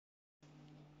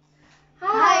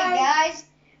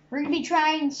We're gonna be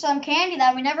trying some candy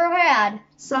that we never had.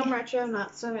 Some retro,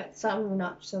 some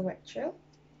not so retro.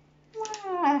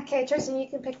 Okay, Tristan, you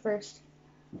can pick first.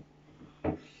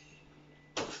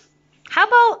 How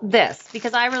about this?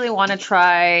 Because I really want to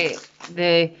try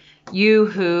the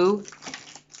Yoo-Hoo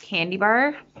candy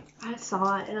bar. I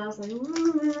saw it and I was like,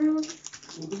 Woohoo, Yoo-Hoo.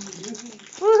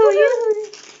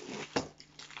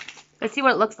 Let's see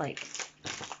what it looks like.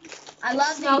 I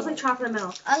love it smells the. like chocolate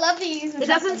milk. I love the Yoo-Hoo. It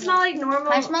doesn't smell like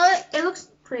normal. Can I smell it? It looks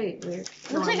pretty weird.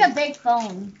 It looks like a big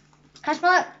phone. Can I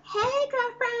smell it? Hey,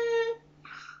 girlfriend.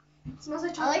 It smells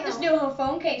like I chocolate like this milk. new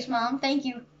phone case, Mom. Thank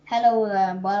you. Hello,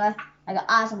 brother. I got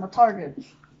eyes on my target.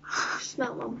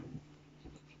 Smell them.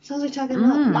 Smells like chocolate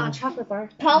milk, not chocolate bar.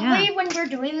 Probably when you're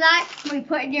doing that, when you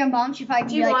put it in your mom, she probably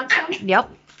Do you want some? Yep.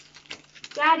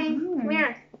 Daddy, come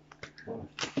here.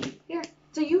 Here,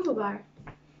 it's a Yoo-Hoo bar.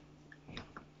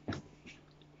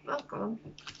 Welcome.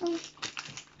 It's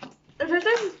just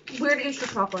like weird Easter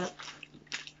chocolate.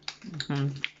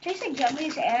 Tastes like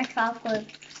gummies and chocolate.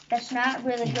 That's not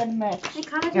really good mix. It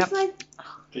kind of tastes like.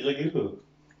 Tastes like Yoo-Hoo.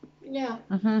 Yeah.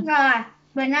 Nah,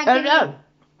 but not Oh, giving. no.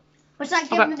 But it's not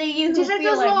giving me the It Yoo-Hoo tastes like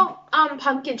those feeling. little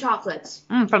pumpkin chocolates.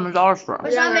 From the dollar store. But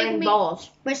it's not making me. balls.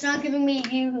 But it's not giving me a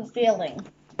Yoo-Hoo feeling.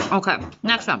 Okay,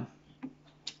 next one.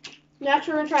 Next,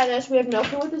 we're gonna try this. We have no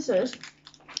clue what this is.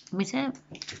 Let me see it.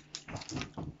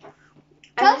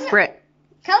 Tell us, Brit.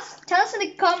 tell us in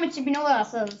the comments if you know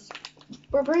what that says.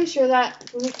 We're pretty sure that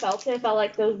when we felt it felt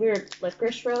like those weird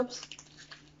licorice ropes.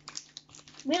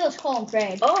 We just call them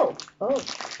trade. Oh.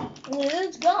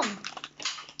 It's gum.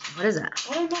 What is that?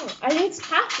 I don't know. I think it's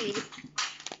taffy.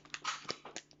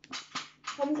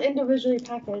 Comes individually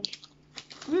packaged.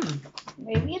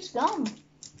 Maybe it's gum.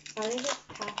 I think it's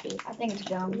taffy. I think it's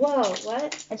gum. Whoa,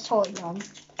 what? It's totally gum.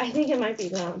 I think it might be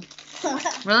gum.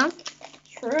 Really?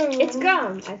 True. It's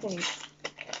gum, I think.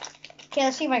 Okay,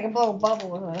 let's see if I can blow a bubble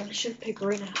with I it. should pick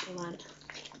green apple then.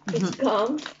 It's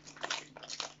gum.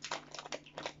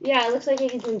 Yeah, it looks like you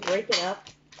can break it up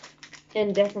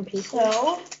in different pieces.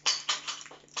 So,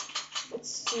 It's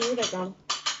smoother gum.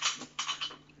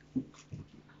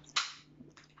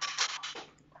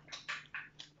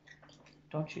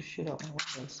 Don't you shoot out my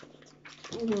windows.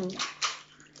 Mm-hmm.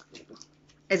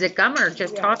 Is it gum or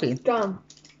just toffee? Gum.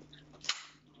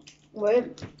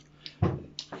 Wait.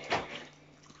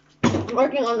 I'm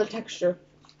working on the texture.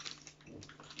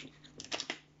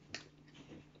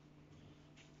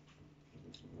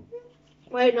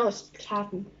 Wait, no, it's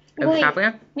taffy. It's Wait.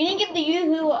 toffee? we didn't give the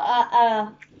Yoo-Hoo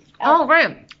Oh,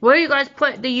 right. Where do you guys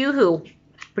put the Yoo-Hoo?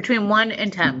 Between 1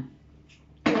 and 10.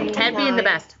 10 being the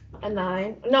best. A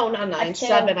 9. No, not 9. A 2.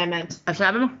 7, I meant. A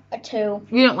 7? a 2.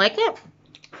 You don't like it?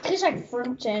 It tastes like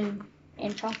fruits and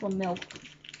chocolate milk.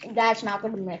 That's not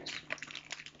good to mix.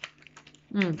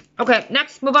 Okay,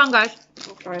 next. Move on, guys.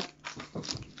 Okay.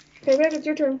 Okay, Rick, it's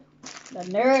your turn. The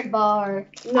nerd bar.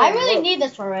 No, I really look. need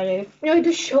this already. No,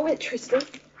 just show it, Tristan.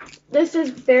 This is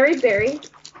Very Berry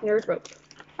Nerd Rope.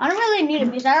 I don't really need it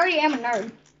because I already am a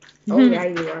nerd. Oh, yeah,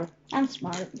 you are. I'm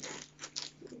smart.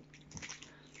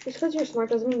 Just because you're smart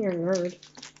doesn't mean you're a nerd.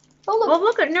 Oh, look. Well,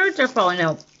 look at nerds are falling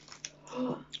out.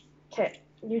 Okay,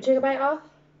 you take a bite off.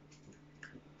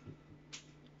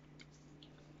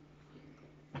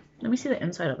 Let me see the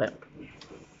inside of it.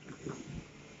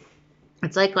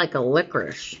 It's like a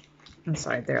licorice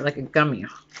inside there, like a gummy.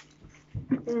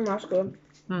 That's good.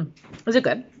 Is it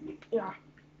good? Yeah.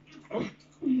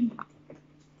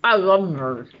 I love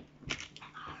nerds.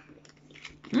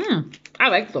 I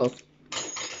like those.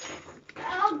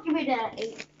 I'll give it an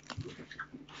 8.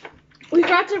 We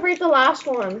got to rate the last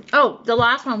one. Oh, the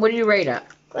last one. What do you rate it?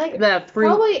 Like, The fruit.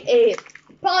 probably 8.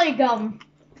 Probably gum.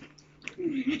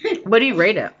 What do you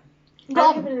rate it?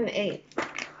 I'll give it an 8.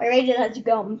 I rated it as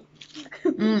gum.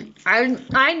 I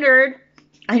nerd.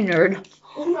 I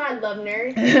love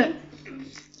nerds.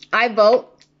 I vote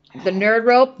the nerd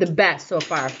rope the best so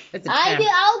far. It's a 10.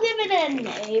 I'll give it an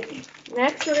 8.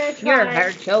 Next, we're gonna You're a try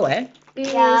hard kill, eh?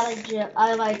 these. Yeah,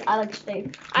 I like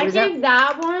steak. I What is gave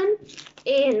that one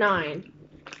a 9.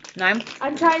 9?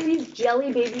 I'm trying these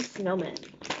jelly baby snowmen.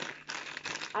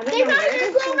 I don't They're know not where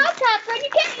even they're grown from. up, Catherine. You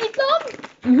can't eat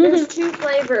them. There's 2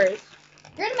 flavors.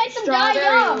 You're gonna make them die Strawberry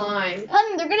and young. lime.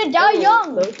 Catherine, they're gonna die Ooh,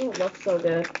 young. Those don't look so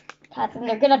good. Catherine,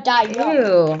 they're gonna die young.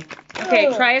 Ew. Okay,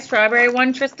 Ugh. try a strawberry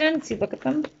one, Tristan. See, look at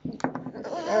them.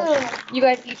 Ugh. You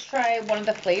guys each try one of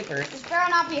the flavors. This better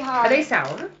not be hard. Are they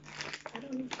sour? I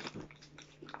don't know.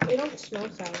 They don't smell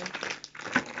sour.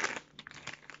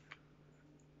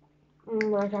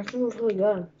 That actually looks really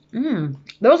good.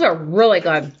 Those are really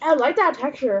good. I like that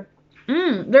texture.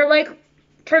 They're like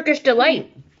Turkish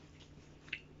delight.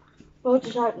 Oh, it's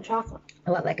a chocolate.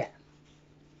 Oh, I like it.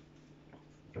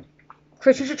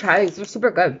 Chris, you should try these. They're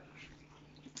super good.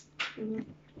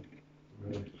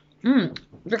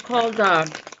 They're called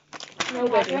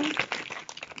Snowberry.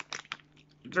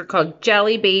 they're called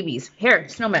jelly babies. Here,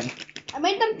 snowman. I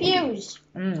made them fuse.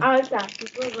 I like that.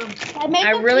 It's really good. I made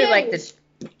I them really fuse. like this.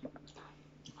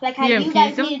 Like how You you didn't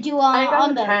guys fuse need to do I got on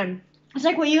the the. 10. It's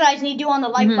like what you guys need to do on the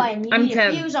light Mhm. button. You I'm need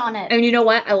 10. to fuse on it. And you know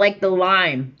what? I like the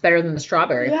lime better than the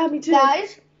strawberry. Yeah, me too.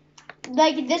 Guys,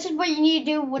 like this is what you need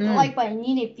to do with the Mm. light button.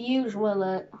 You need to fuse with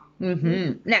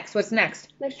it. Next, what's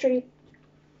next? Next tree.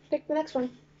 Pick the next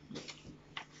one.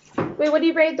 Wait, what do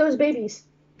you rate those babies?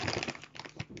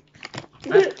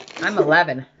 I'm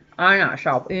 11. I'm not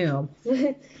sharp. Ew.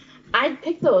 I'd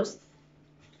pick those.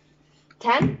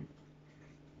 10?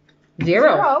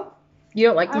 0. You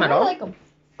don't like I them really at all? like them.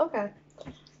 Okay.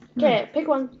 Okay, pick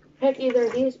one. Pick either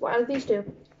of these. One of these two.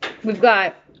 We've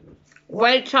got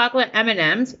white chocolate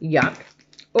M&Ms. Yuck.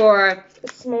 Or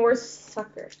S'mores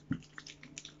sucker.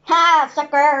 Ha,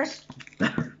 suckers.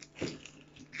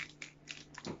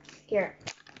 Here.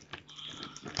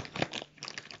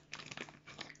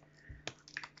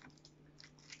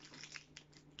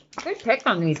 good pick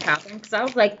on these, Catherine, because I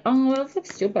was like, oh, those look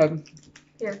stupid.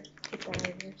 Here. Keep that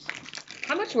right here.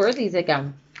 How much were these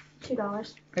again?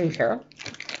 $2. Are you sure?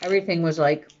 Everything was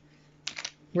like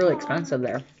really expensive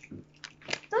there.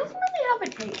 Doesn't really have a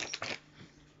taste.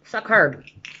 Suck hard.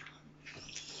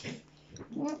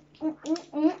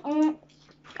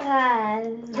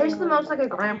 Tastes the most like a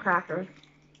graham cracker.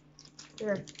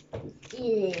 Here.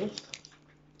 Yeah.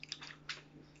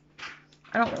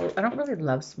 I don't really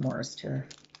love s'mores too.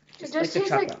 It Like just the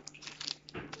tastes like chocolate.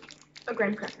 a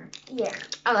graham cracker. Yeah.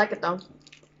 I like it though.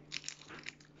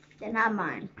 They're not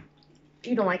mine.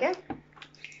 You don't like it?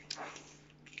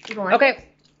 You don't like it? Okay.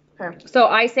 So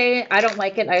I say I don't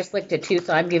like it. I just licked it 2,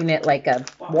 so I'm giving it like a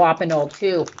whopping old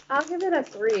 2. I'll give it a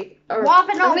 3. Or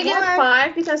Whopping I'm old gonna give it 1.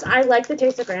 5 because I like the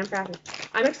taste of graham cracker.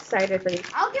 I'm excited for these.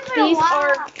 I'll give it These a 1.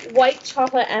 are white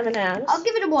chocolate M&Ms. I'll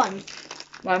give it a 1.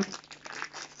 Well,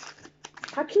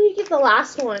 How can you give the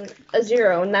last one a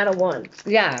 0 and not a 1?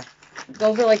 yeah.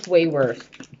 Those are like way worse.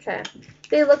 Okay.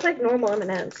 They look like normal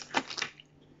M&Ms.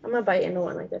 I'm gonna bite into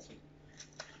one like this.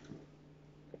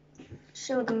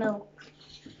 Show the milk.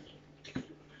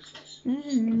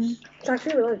 It's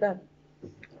actually really good.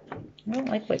 I don't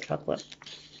like white chocolate.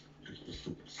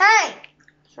 Hey,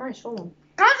 Sorry, I stole them.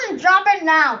 cousin, drop it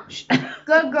now.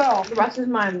 Good girl. The rest is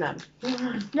mine then.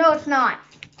 No, it's not.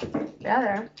 Yeah,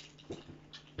 there.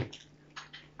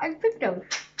 I picked those.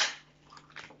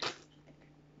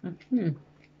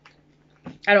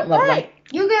 I don't love them. Hey,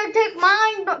 you gonna take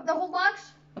mine, the whole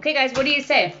box? Okay, guys, what do you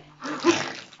say?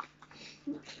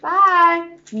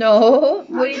 Bye. No. I'll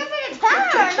What do give you, it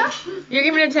a 10. you're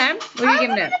giving it a 10? What are you I'll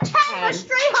giving give it? it a 10. We're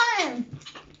straight hunting.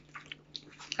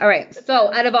 All right.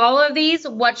 So out of all of these,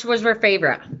 which was your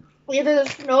favorite? Either the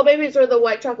snow babies or the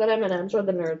white chocolate M&Ms or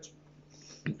the nerds.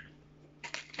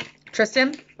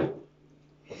 Tristan?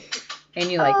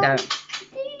 And you like that?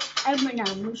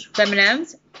 M&M's.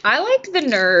 M&M's? I liked the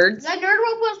nerds. The nerd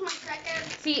rope was my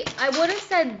second. See, I would have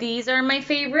said these are my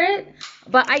favorite,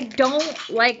 but I don't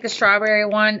like the strawberry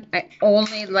one. I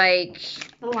only like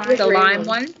the green lime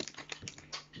one.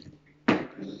 one.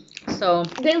 So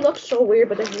They look so weird,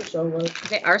 but they taste so good.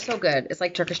 they are so good. It's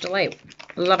like Turkish Delight.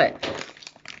 Love it.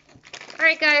 All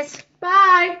right, guys.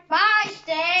 Bye. Bye,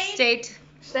 stay.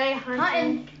 Stay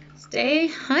hunting. Stay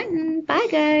hunting. Bye,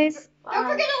 guys. Don't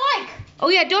forget to like Oh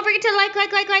yeah, don't forget to like.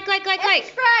 and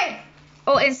subscribe.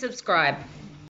 Oh, and subscribe.